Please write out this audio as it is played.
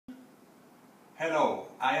Hello,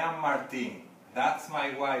 I am Martin. That's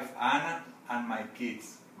my wife Anna and my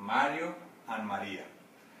kids, Mario and Maria.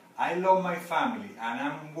 I love my family and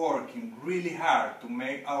I'm working really hard to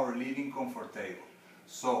make our living comfortable.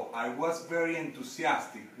 So I was very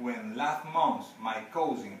enthusiastic when last month my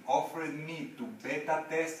cousin offered me to beta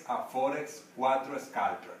test a Forex Quattro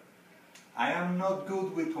Scalper. I am not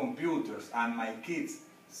good with computers and my kids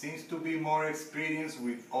seems to be more experienced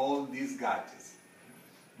with all these gadgets.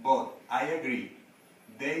 But I agree.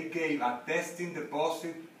 They gave a testing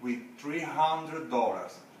deposit with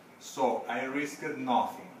 $300, so I risked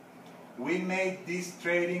nothing. We made this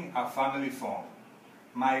trading a family fun.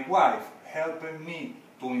 My wife helped me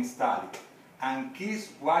to install it, and kids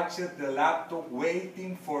watched the laptop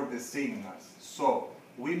waiting for the signals. So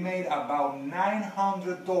we made about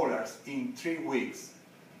 $900 in 3 weeks.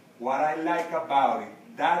 What I like about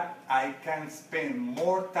it, that I can spend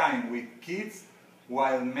more time with kids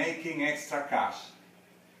while making extra cash.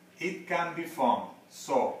 It can be fun,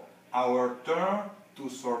 so our turn to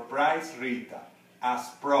surprise Rita. As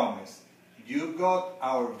promised, you got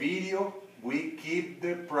our video, we keep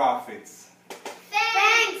the profits.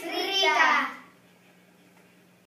 Thanks, Rita!